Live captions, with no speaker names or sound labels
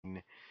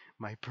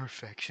My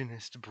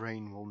perfectionist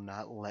brain will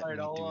not let Alright,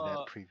 me do that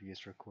I'll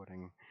previous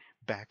recording.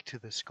 Back to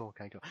the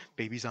skulk I go.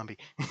 Baby zombie,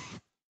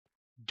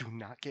 do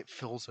not get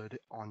filzed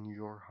on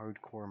your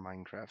hardcore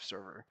Minecraft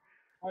server.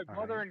 my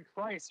brother Alright? in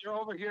Christ, you're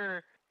over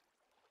here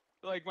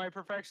like my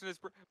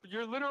perfectionist.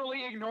 You're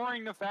literally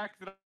ignoring the fact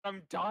that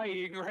I'm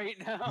dying right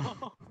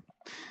now.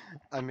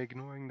 I'm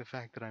ignoring the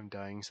fact that I'm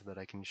dying so that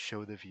I can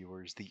show the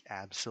viewers the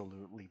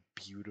absolutely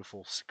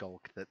beautiful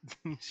skulk that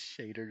these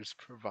shaders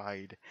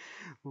provide.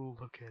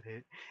 Look at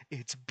it.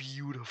 It's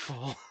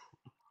beautiful.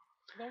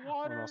 The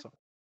And water, also,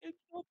 it's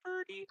so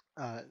pretty.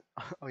 uh,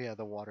 oh yeah,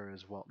 the water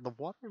as well. The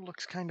water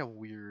looks kind of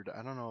weird.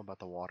 I don't know about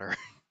the water.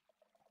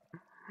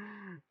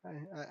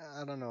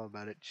 I don't know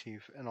about it,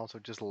 Chief. And also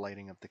just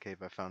lighting up the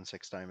cave, I found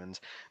 6 diamonds.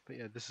 But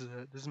yeah, this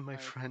is my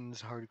Nice.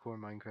 friend's hardcore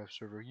Minecraft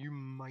server. You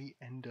might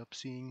end up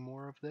seeing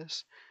more of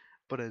this,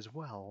 but as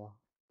well,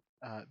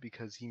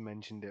 because he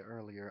mentioned it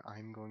earlier,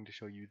 I'm going to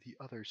show you the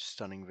other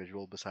stunning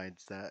visual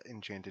besides that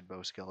enchanted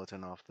bow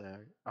skeleton off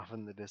there, off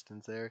in the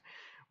distance there,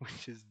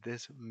 which is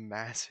this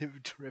massive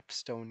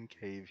dripstone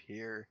cave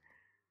here.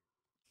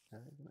 I'm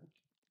gonna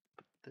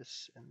put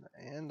this in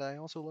and I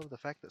also love the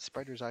fact that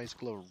Spider's eyes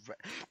glow red.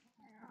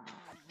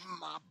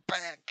 My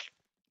back.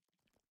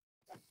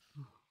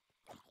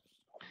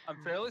 I'm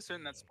fairly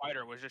certain that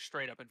spider was just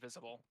straight up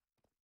invisible.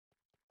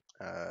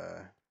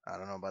 I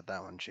don't know about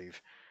that one,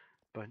 Chief,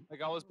 but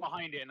Like I was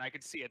behind it and I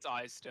could see its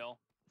eyes still.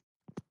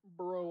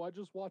 Bro, I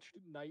just watched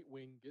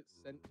Nightwing get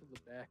sent to the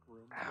back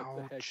room. What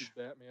the heck is ouch.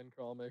 Batman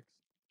Comics?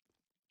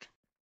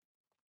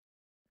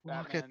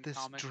 Look at Batman this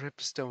comics.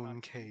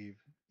 dripstone cave.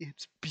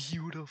 It's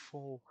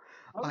beautiful.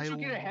 How I did you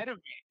get love ahead of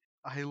me?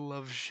 I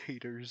love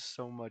shaders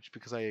so much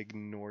because I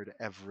ignored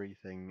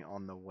everything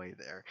on the way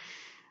there.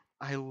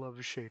 I love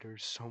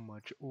shaders so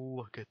much.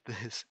 Look at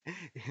this.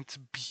 It's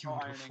Oh,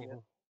 ironing it.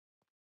 beautiful.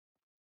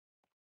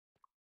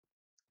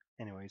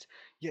 Anyways,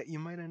 yeah, you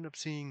might end up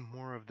seeing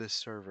more of this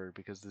server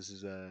because this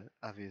is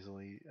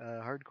obviously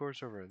a hardcore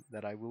server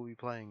that I will be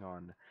playing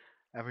on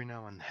every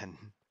now and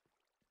then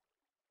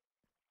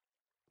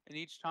And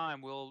each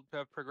time we'll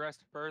have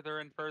progressed further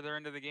and further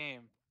into the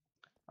game.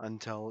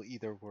 until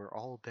either we're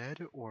all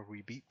dead or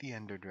we beat the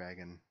Ender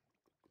Dragon.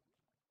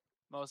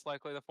 Most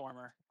likely the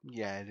former.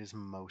 Yeah, it is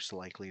most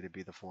likely to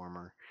be the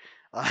former,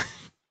 Oh,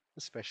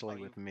 especially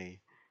you've with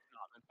me.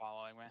 not been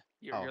following me.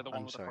 You're, Oh, you're the one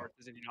I'm with the sorry.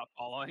 torches and you're not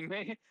following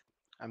me.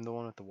 I'm the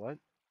one with the what?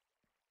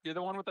 You're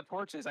the one with the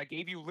torches. I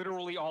gave you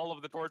literally all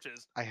of the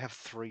torches. I have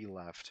 3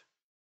 left.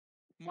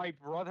 My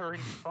brother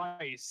in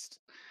Christ.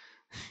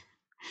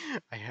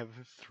 I have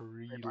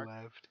 3 Trademark.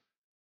 left.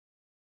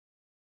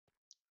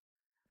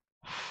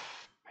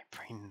 My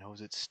brain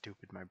knows it's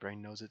stupid. My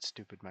brain knows it's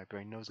stupid. My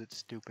brain knows it's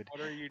stupid.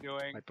 What are you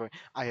My doing? brain.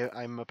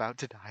 I'm about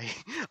to die.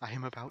 I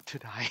am about to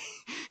die.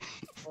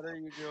 What are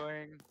you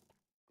doing?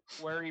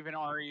 Where even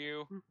are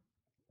you?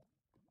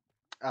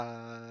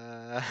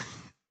 uh.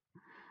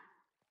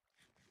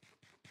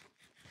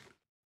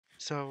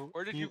 So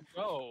Where did you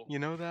go? you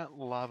know that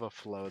lava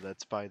flow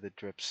that's by the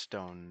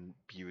dripstone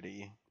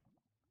beauty?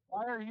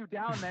 Why are you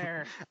down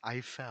there?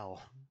 I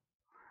fell.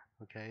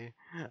 Okay,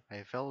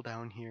 I fell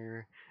down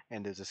here,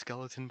 and there's a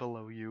skeleton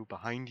below you,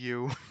 behind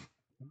you.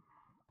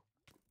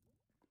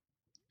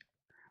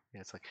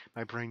 Yeah, it's like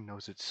my brain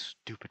knows it's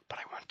stupid, but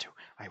I want to.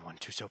 I want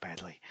to so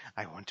badly.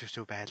 I want to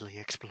so badly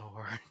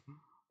explore.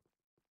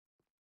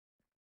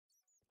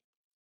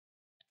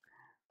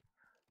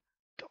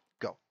 Go,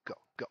 go, go,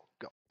 go,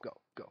 go, go,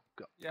 go,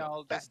 go, Yeah, go.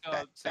 I'll Bat, just bat,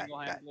 bat, bat,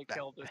 single-handedly bat.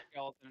 kill the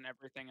skeleton and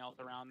everything else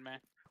around me.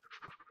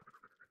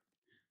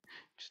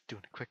 Just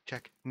doing a quick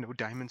check. No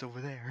diamonds over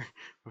there.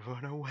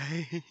 Run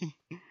away.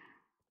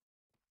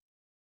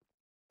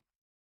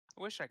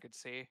 I wish I could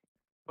see,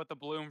 but the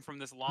bloom from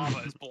this lava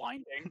is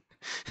blinding.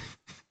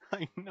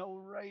 I know,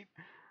 right?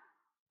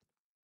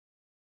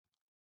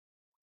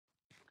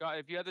 God,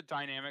 if you had the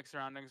dynamic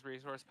surroundings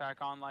resource pack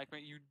on like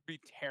me, you'd be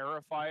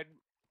terrified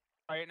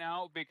right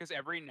now because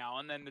every now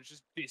and then there's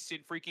just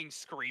distant freaking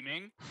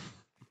screaming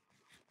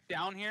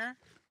down here.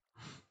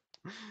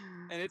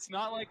 And it's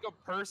not like a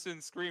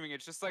person screaming,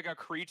 it's just like a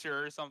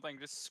creature or something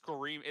just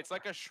scream. It's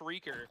like a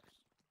shrieker.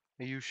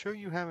 Are you sure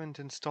you haven't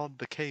installed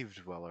the cave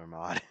dweller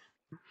mod?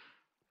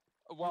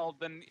 Well,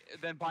 then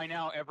by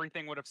now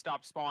everything would have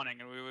stopped spawning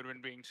and we would have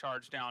been being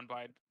charged down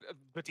by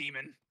the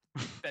demon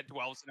that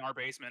dwells in our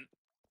basement.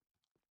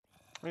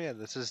 Oh yeah,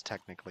 this is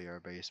technically our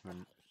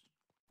basement.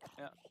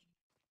 Yeah.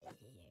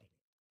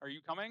 Are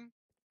you coming?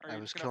 Or are I you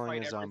was just gonna killing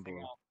fight a everything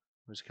zombo. else?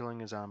 I was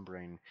killing a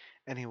zombrain.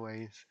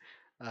 Anyways,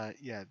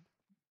 yeah,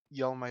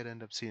 y'all might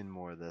end up seeing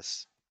more of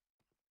this.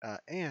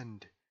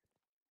 And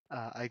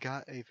I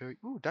got a very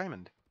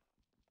diamond.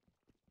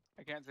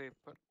 I can't say.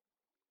 But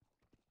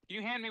can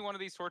you hand me one of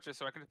these torches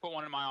so I can just put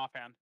one in my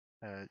offhand?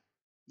 Uh,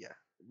 yeah,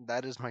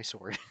 that is my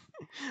sword.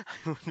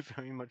 I would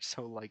very much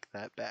so like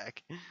that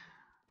back.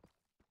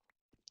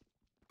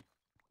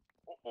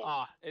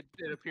 Ah, it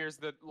appears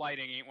the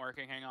lighting ain't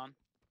working. Hang on.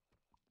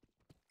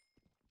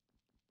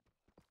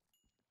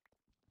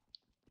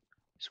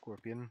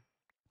 Scorpion.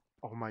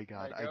 Oh my There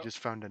god, you I go. just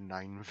found a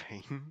 9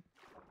 vein.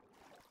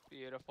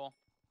 Beautiful.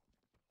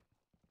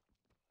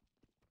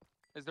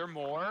 Is there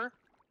more?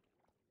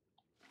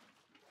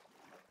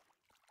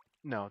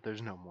 No,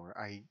 there's no more.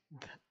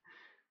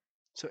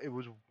 So it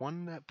was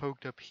one that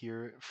poked up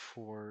here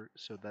for,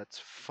 so that's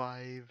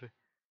 5,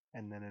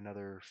 and then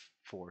another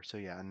 4. So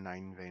yeah, a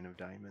 9 vein of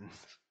diamonds.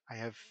 I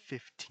have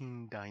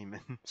 15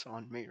 diamonds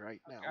on me right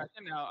Okay,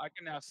 now. I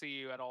can now see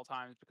you at all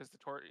times because the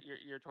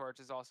your torch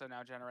is also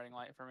now generating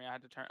light for me. I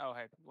had to turn. Oh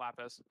hey,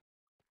 lapis.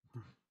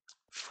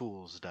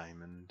 Fool's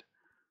diamond.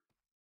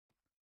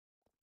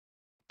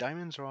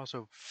 Diamonds are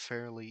also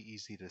fairly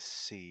easy to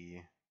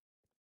see.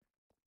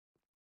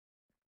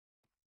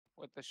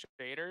 With the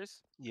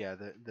shaders. Yeah,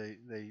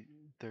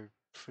 they're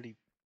pretty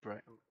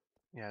bright.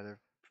 Yeah,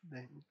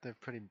 they're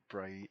pretty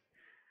bright.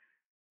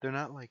 They're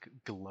not like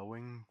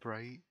glowing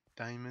bright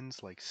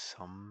diamonds like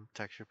some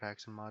texture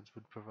packs and mods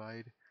would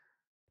provide,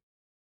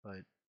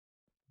 but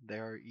they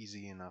are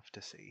easy enough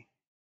to see.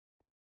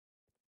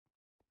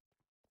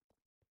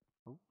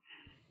 Oh.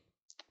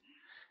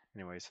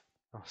 Anyways,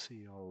 I'll see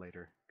you all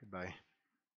later. Goodbye.